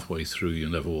dead halfway through You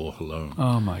Never Walk Alone.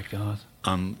 Oh, my God.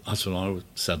 And that's what I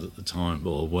said at the time,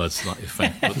 or words to that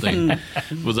effect. But then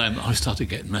I started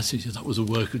getting messages. That was a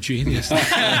work of genius.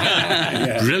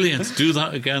 Brilliant. Do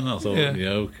that again. I thought,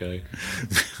 okay.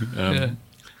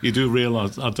 You do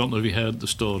realise, I don't know if you heard the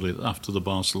story, after the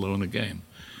Barcelona game,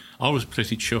 I was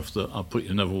pretty chuffed that I put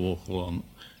You Never Walk Alone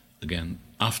again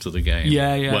after the game.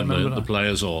 When the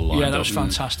players all lined up. Yeah, that was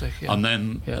fantastic. Yeah. And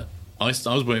then I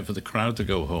was waiting for the crowd to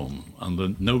go home,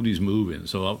 and nobody's moving.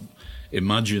 So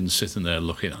imagine sitting there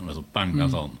looking at me, bang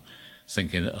that on,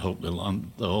 thinking, I hope the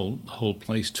whole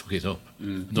place took it up. I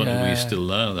don't know if you're still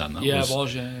there then. It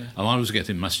was. And I was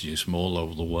getting messages from all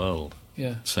over the world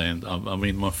saying, I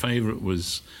mean, my favourite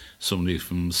was somebody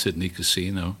from Sydney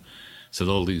Casino. Said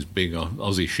all these big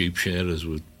Aussie sheep shearers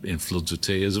were in floods of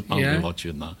tears apparently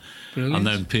watching that. Brilliant. And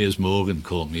then Piers Morgan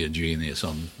called me a genius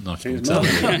on national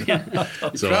television.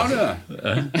 So proud of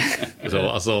that? So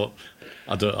I thought,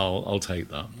 I'll take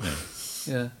that.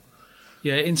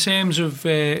 Yeah. In terms of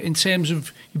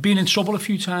you've been in trouble a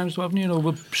few times, haven't you?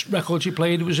 The records you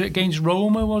played, was it against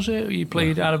Roma? Was it? You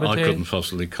played out of it? I couldn't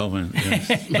possibly comment.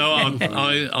 Yes. No,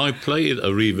 I played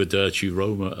Arrivederci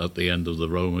Roma at the end of the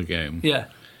Roma game. Yeah.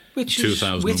 Which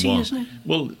 2001. Is witty, isn't it?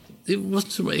 Well, it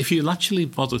was, if you actually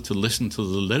bother to listen to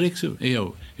the lyrics of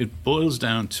it boils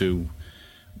down to,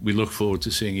 we look forward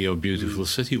to seeing your beautiful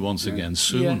city once again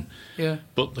soon. Yeah.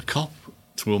 But the cop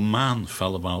to a man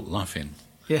fell about laughing.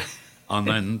 Yeah. And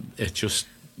then it just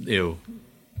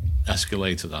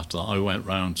escalated after that. I went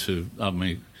round to have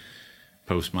my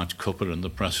post-match cuppa in the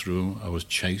press room. I was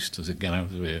chased as a get out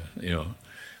of here,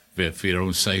 for your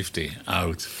own safety,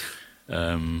 out.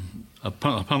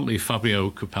 Apparently Fabio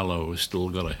Capello has still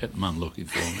got a hitman looking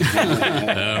for me.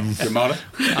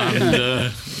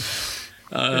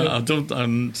 I don't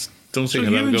think so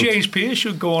you and James Pearce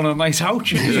should go on a night out,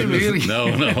 shouldn't you, really?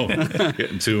 No,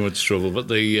 getting too much trouble. But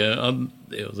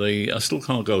I still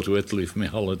can't go to Italy for my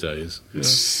holidays.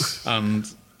 Yeah.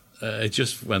 And it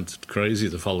just went crazy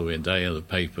the following day. The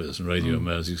papers and Radio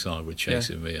Merseyside were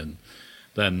chasing me, and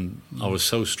then I was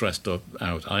so stressed out.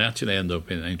 I actually ended up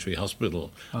in Aintree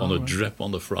Hospital on a drip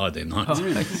on the Friday night.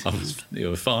 I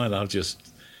was fine.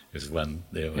 It was when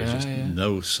there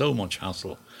was so much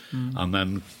hassle. And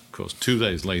then, of course, 2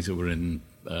 days later, we're in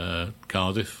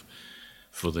Cardiff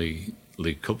for the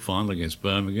League Cup final against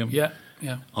Birmingham. Yeah.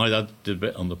 I did a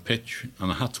bit on the pitch,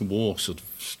 and I had to walk sort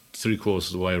of 3/4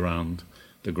 of the way around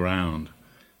the ground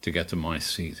to get to my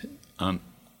seat. And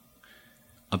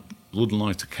I wouldn't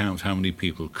like to count how many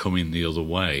people coming the other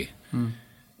way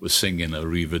was singing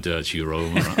Arrivederci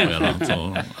Roma. And I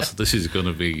thought, this is going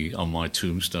to be on my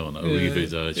tombstone,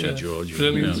 Arrivederci Georgia.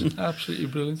 Brilliant, absolutely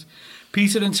brilliant.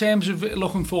 Peter, in terms of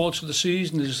looking forward to the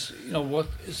season, is there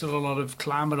a lot of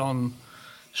clamour on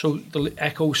the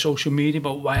Echo social media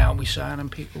about why aren't we signing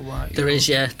people? There is,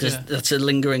 that's a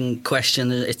lingering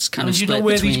question. It's kind of split do you know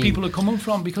where between... these people are coming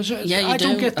from? Because I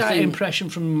don't get that impression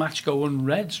from match going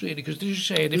Reds, really, because you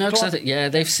say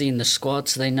they've seen the squad,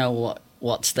 so they know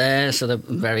what's there, so they're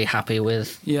very happy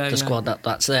with the squad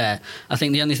that's there. I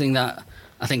think the only thing that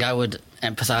I think I would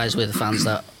empathise with fans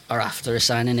that are after a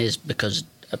signing is because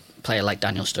a player like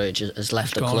Daniel Sturridge has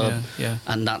left the club,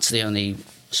 and that's the only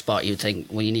spot you think,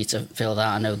 well, you need to fill that.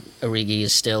 I know Origi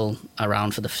is still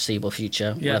around for the foreseeable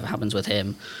future, whatever happens with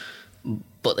him,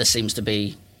 but there seems to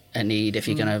be a need if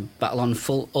you're going to battle on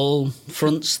all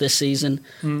fronts this season.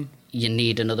 You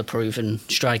need another proven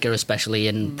striker, especially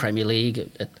in Premier League.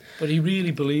 But he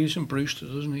really believes in Brewster,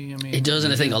 doesn't he? He does,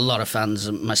 and I think a lot of fans,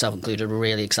 myself included, are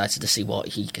really excited to see what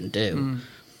he can do.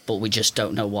 But we just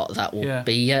don't know what that will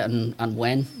be yet and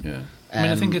when. Yeah,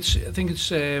 I think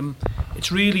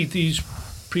it's really these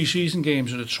pre-season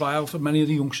games are a trial for many of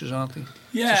the youngsters, aren't they?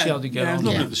 Yeah, to see how they get on.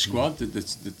 Looking at the squad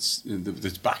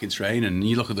that's back in training, and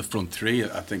you look at the front three.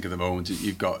 I think at the moment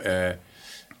you've got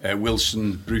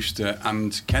Wilson, Brewster,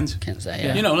 and Kent. Kent's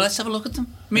there, let's have a look at them.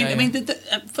 I mean,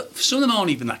 for some of them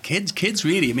aren't even that kids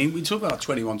really. I mean, we talk about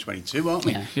 21, 22, aren't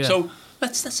we? Yeah. So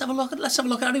let's have a look at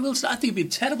Harry Wilson. I think it'd be a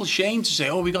terrible shame to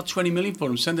say, we got 20 million for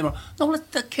him, send him out. No,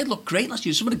 let that kid look great last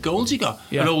year. Some of the goals he got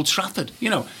at Old Trafford.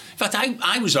 In fact,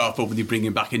 I was half hoping to bring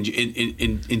him back in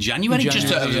January,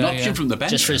 just as an option from the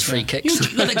bench, just for his free kicks.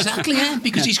 Exactly,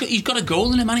 because he's got a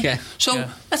goal in him, hasn't he? So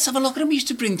let's have a look at him. We used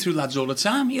to bring through lads all the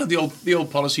time. The old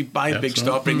policy: buy a big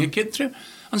star, bring a kid through.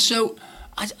 And so,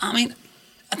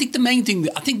 I think the main thing,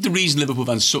 the reason Liverpool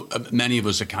fans, many of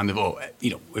us are kind of,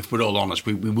 if we're all honest,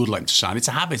 we would like to sign. It's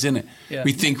a habit, isn't it? Yeah.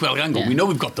 We think, well, hang on, we know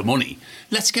we've got the money.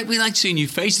 We like seeing new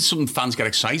faces. It's something fans get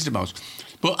excited about.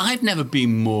 But I've never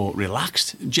been more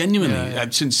relaxed, genuinely,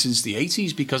 since the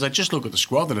 80s, because I just look at the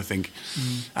squad and I think,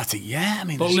 But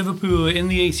Liverpool in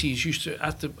the 80s used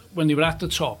to, when they were at the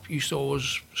top, used to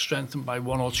always strengthen by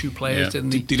one or two players, didn't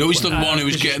they? They'd always done one who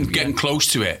was getting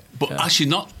close to it. But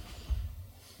actually not.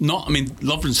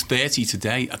 Lovren's 30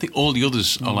 today. I think all the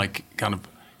others are like kind of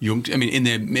young. I mean, in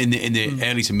their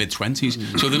early to mid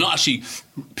 20s, so they're not actually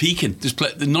peaking. There's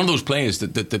none of those players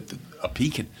that are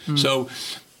peaking. So,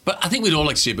 but I think we'd all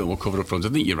like to see a bit more cover up front. I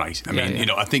think you're right. I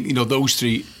mean, I think those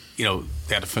three. They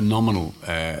had a phenomenal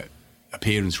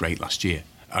appearance rate last year.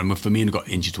 And when Firmino got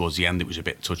injured towards the end, it was a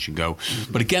bit touch and go.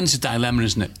 But again, it's a dilemma,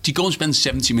 isn't it? Do you go and spend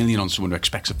 70 million on someone who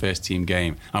expects a first team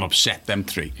game and upset them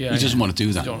three? He doesn't want to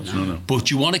do that. No. But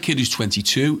you want a kid who's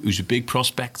 22, who's a big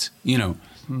prospect,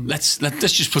 Let's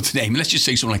just put the name. Let's just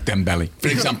say someone like Dembele, for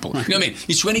example. You know what I mean?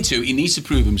 He's 22. He needs to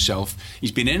prove himself.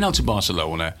 He's been in and out of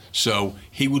Barcelona, so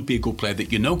he would be a good player that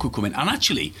could come in and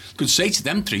actually could say to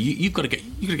them three, you've got to get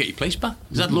your place back.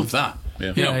 Because I'd love that.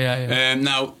 Yeah.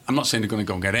 Now, I'm not saying they're going to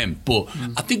go and get him, but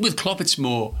I think with Klopp, it's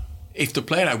more. If the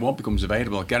player I want becomes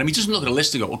available, I'll get him. He doesn't look at a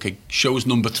list and go, okay, show us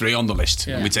number 3 on the list,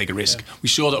 and we take a risk. We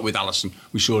saw that with Alisson.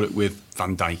 We saw it with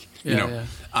Van Dijk.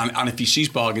 And if he sees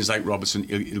bargains like Robertson,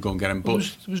 he'll go and get him.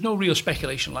 But there was no real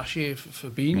speculation last year for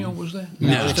Fabinho, was there?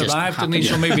 No, he just arrived, didn't he?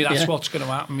 So maybe that's what's going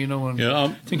to happen, And I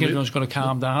think everyone's going to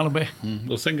calm down a bit.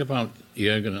 The thing about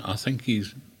Jurgen, I think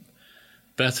he's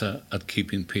better at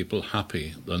keeping people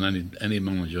happy than any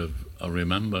manager I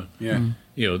remember. Yeah.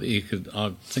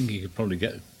 I think he could probably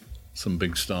get some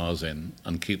big stars in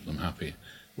and keep them happy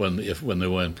when they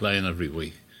weren't playing every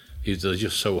week. They're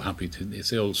just so happy it's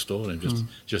the old story,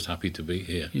 just happy to be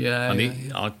here.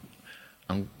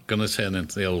 I'm going to turn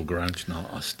into the old grouch now.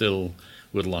 I still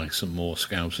would like some more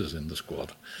Scousers in the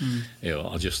squad.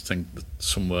 I just think that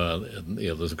somewhere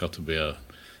there's got to be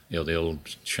the old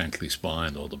Shankly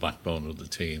spine or the backbone of the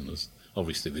team.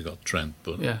 obviously we got Trent,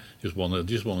 but just one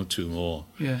or two more.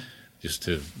 Yeah. Just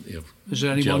to, Is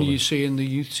there anyone you see in the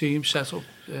youth team set up?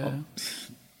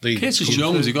 Curtis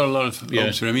Jones, he got a lot of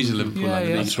hopes for him. He's a Liverpool lad.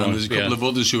 That's right. There's a couple of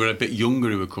others who are a bit younger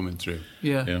who are coming through.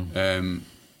 Yeah.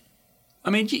 I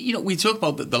mean, we talk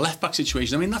about the left back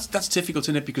situation. I mean, that's difficult,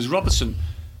 isn't it? Because Robertson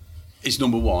is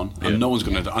number one, and no one's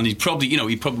going to. And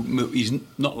he's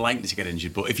not likely to get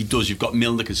injured. But if he does, you've got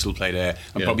Milner can still play there,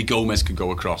 and probably Gomez can go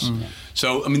across.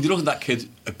 So I mean, you look at that kid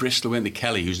at Bristol, weren't they,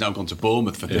 Kelly, who's now gone to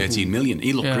Bournemouth for 13 million.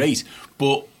 He looked great,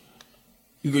 but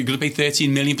you're going to pay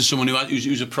 13 million for someone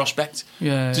who's a prospect.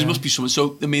 There must be someone.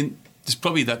 So I mean,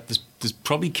 there's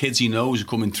probably kids he knows are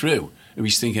coming through. And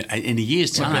he's thinking in a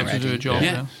year's time to do a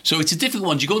job. So it's a difficult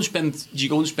one. Do you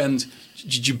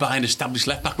buy an established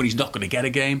left back when he's not going to get a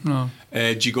game? No.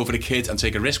 Do you go for the kid and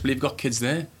take a risk? Well, you've got kids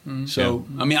there. So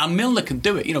I mean, and Milner can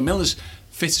do it. Milner's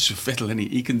fit as a fiddle, and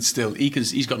he's got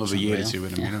another year or two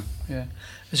in him. Yeah.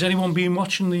 Has anyone been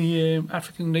watching the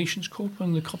African Nations Cup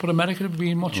and the Copa America? Have you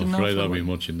been watching that? I'm afraid I've been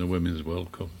watching the Women's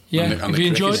World Cup. Yeah. Have you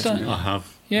enjoyed that? I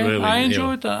have. Yeah, really, I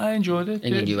enjoyed that. I enjoyed it.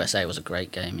 England-USA was a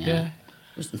great game,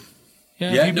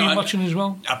 have you been watching as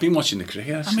well? I've been watching the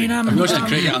cricket. Actually. I've been watching the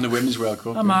cricket and the Women's World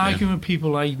Cup. I'm arguing with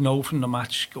people I know from the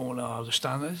match going, the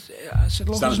standards. I said,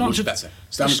 look, standards much better.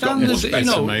 Standards got much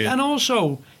better. And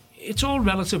also, it's all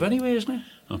relative anyway, isn't it?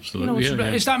 Absolutely.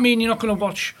 Does that mean you're not going to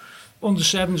watch under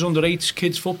 7s, under 8s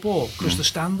kids football because the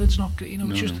standards not? You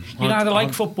either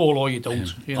like football or you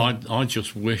don't. I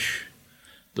just wish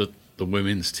that the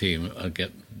women's team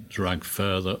get dragged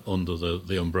further under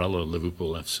the umbrella of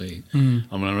Liverpool FC. I mean,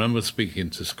 I remember speaking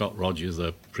to Scott Rogers,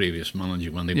 their previous manager,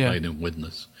 when they played in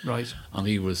Widnes. Right. And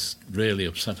he was really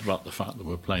upset about the fact that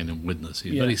we're playing in Widnes.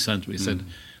 He's very sensitive. He said,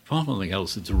 apart from anything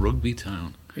else, it's a rugby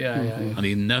town. And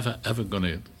he's never, ever going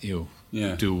to,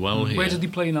 do well here. Where did he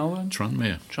play now then?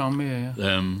 Tranmere.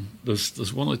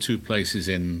 There's one or two places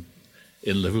in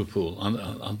Liverpool,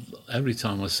 and every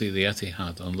time I see the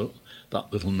Etihad and look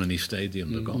that little mini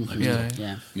stadium they've got next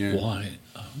to it. Why?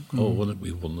 Wouldn't it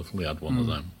be wonderful? We had one of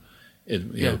them.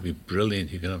 It'd be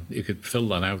brilliant. You could fill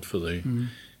that out for the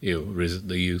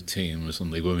the youth teams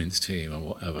and the women's team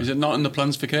or whatever. Is it not in the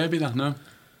plans for Kirby? That no.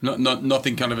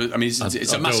 Nothing kind of. I mean,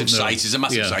 it's a massive site. It's a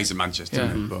massive site in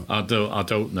Manchester. But I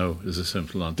don't know. Is a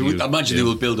simple answer. I imagine they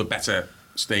will build a better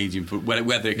stadium for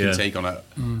whether it can take on a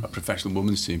professional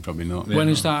women's team. Probably not. When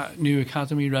is that new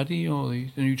academy ready, or the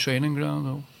new training ground?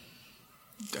 Or?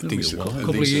 I think it's a couple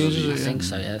of years. I think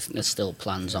so. Yeah, there's still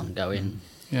plans ongoing.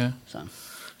 Yeah.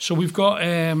 So we've got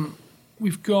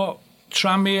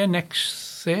Tranmere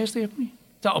next Thursday, haven't we?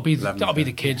 That'll be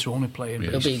the kids who only playing.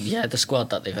 It'll be the squad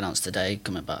that they've announced today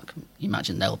coming back. You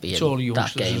imagine they'll be it's in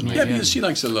that game. Yeah, but you see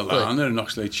like Lallana and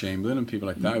Oxlade-Chamberlain and people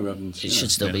like that who haven't. It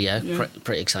should still be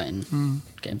pretty exciting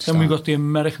game to start. Then we've got the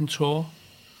American tour.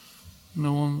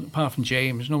 No one, apart from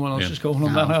James, no one else is going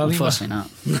on that early. Unfortunately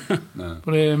not.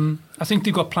 But I think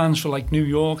they've got plans for like New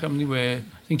York, haven't they? Where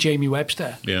I think Jamie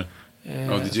Webster. Yeah.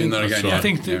 They're doing that again. I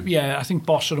think I think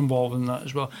Boss are involved in that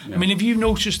as well. Yeah. I mean, have you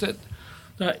noticed that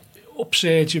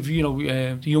upsurge of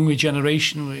the younger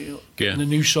generation, getting the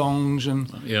new songs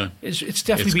and it's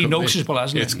definitely been noticeable,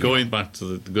 hasn't it? It's going back to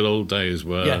the good old days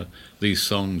where these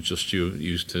songs just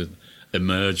used to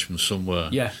emerge from somewhere,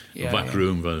 a back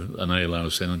room of an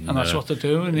alehouse, and that's what they're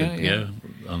doing.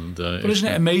 And but isn't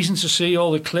it amazing to see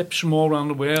all the clips from all around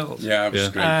the world? Yeah, it was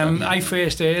great. I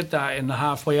first heard that in the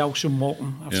halfway house in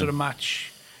Walton after the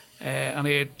match, and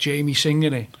I heard Jamie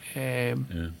singing it.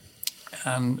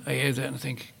 And I heard it and I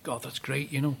think, God, that's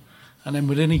great, And then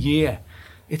within a year,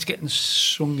 it's getting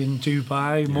sung in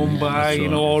Dubai, Mumbai,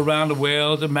 all around the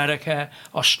world, America,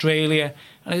 Australia,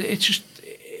 and it's just,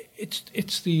 it's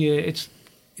the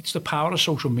power of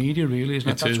social media, really, isn't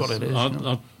it? That's what it is.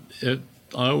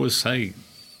 I always say,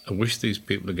 I wish these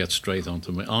people would get straight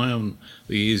onto me. I am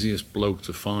the easiest bloke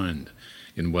to find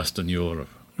in Western Europe.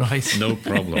 Right. No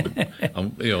problem.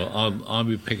 I'll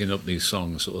be picking up these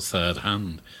songs sort of third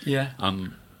hand. Yeah.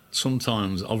 And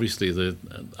sometimes, obviously, the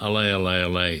LA,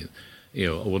 I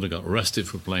would have got arrested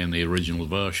for playing the original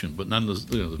version, but then there's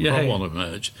the pro one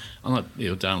emerged, and I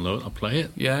download, I play it.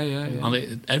 Yeah.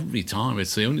 And every time,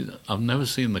 it's the only. I've never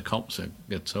seen the cops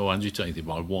get so agitated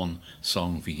by one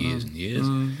song for years and years.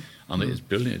 And it's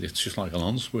brilliant. It's just like an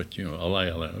on switch,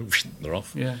 LA, they're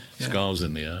off. Yeah. Scarves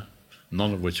in the air,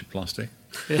 none of which are plastic.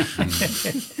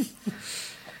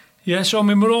 So I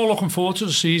mean, we're all looking forward to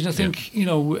the season. I think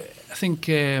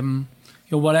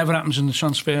whatever happens in the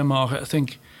transfer market, I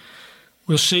think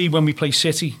we'll see when we play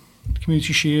City, the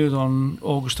Community Shield on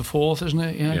August the 4th, isn't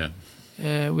it?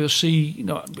 We'll see.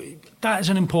 That is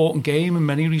an important game in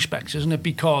many respects, isn't it?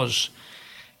 Because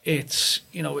it's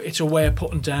a way of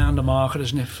putting down the market,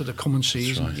 isn't it, for the coming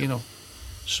season? Right.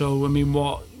 So I mean,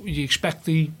 what would you expect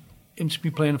him to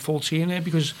be playing a full team there,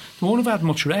 because they won't have had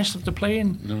much rest if they're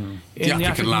playing. No. The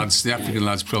African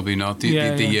lads probably not.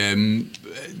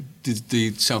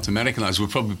 The South American lads will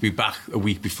probably be back a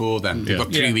week before then. They've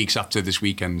got 3 weeks after this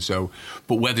weekend. So,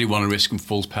 but whether they want to risk them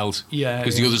full pelt,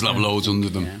 because the others will have loads under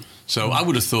them. Yeah. So I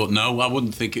would have thought no. I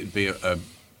wouldn't think it'd be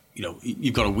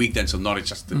you've got a week then till Norwich.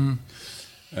 Just to,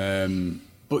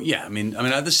 but yeah, I mean,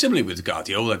 similarly with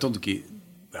Guardiola. I don't think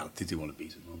did he want to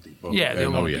beat him? But, they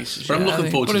want to beat us. But I'm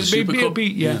looking forward to the Super Cup.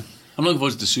 I'm looking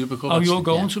forward to the Super Cup. Oh, you're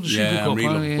going to the Super Cup? Yeah, I'm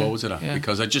really looking forward to that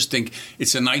because I just think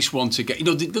it's a nice one to get.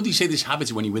 Don't you say this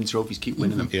habit when you win trophies, keep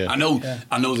winning them? Yeah. I know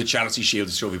the Charity Shield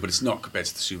is trophy, but it's not compared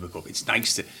to the Super Cup. It's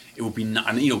nice to. It would be,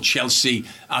 and Chelsea,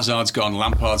 Hazard's gone,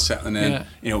 Lampard's settling in. Yeah.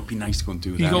 It'd be nice to go and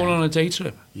do that. You going on a day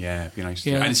trip? Yeah, it'd be nice.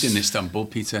 And it's in Istanbul,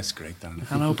 Peter. It's great, Dan.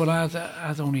 I know, but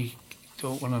I'd only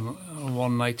go on a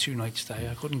 1 night, 2 night stay.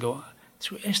 I couldn't go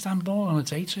to Istanbul on a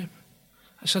day trip.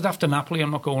 I said after Napoli,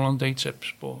 I'm not going on day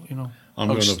trips, but I'm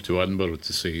going up to Edinburgh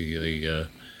to see the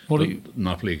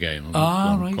Napoli game.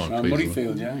 Right.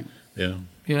 Murrayfield, yeah.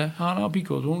 Yeah, that'll be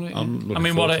good, won't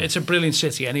it? It's a brilliant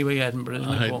city anyway, Edinburgh,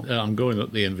 isn't it? I'm going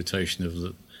at the invitation of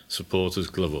the supporters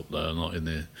club up there, not in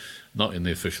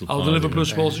the official. The Liverpool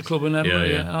Supporters Club in Edinburgh.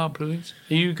 Yeah. Oh, brilliant.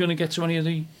 Are you going to get to any of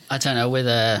the? I don't know.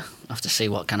 I have to see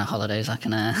what kind of holidays I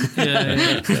can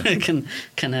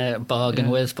can bargain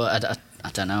with, but I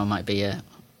don't know. I might be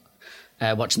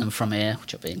watching them from here,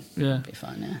 which will be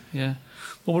fine. Yeah.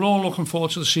 Well, we're all looking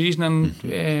forward to the season,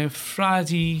 and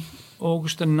Friday,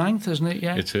 August the 9th, isn't it?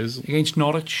 Yeah, it is against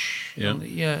Norwich. Yeah,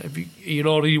 and, you're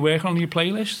already working on your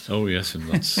playlist. Oh yes, and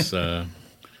that's the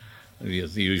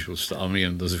usual stuff. I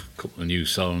mean, there's a couple of new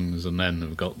songs, and then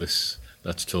we've got this.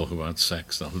 Let's talk about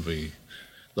sex. That would be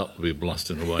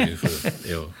blasting away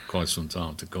for quite some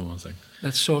time to come, I think.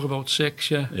 Let's talk about sex.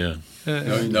 Yeah.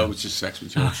 No, it's just sex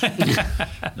with George.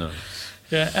 No.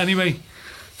 Yeah. Anyway,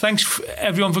 thanks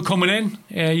everyone for coming in.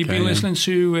 You've been listening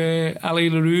to Ali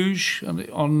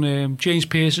LaRouge on James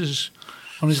Pearce's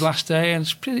on his last day, and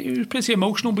it was pretty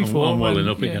emotional before. I'm welling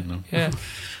up again now.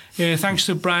 Yeah. Thanks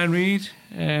to Brian Reid.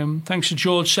 Thanks to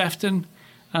George Sefton,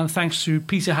 and thanks to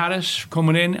Peter Harris for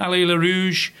coming in. Ali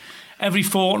LaRouge. Every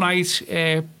fortnight,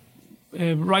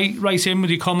 write in with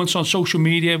your comments on social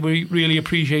media. We really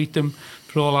appreciate them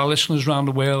for all our listeners around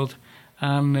the world.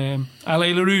 And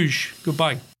Ali LaRouge,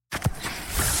 goodbye.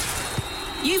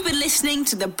 You've been listening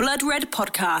to the Blood Red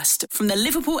podcast from the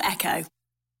Liverpool Echo.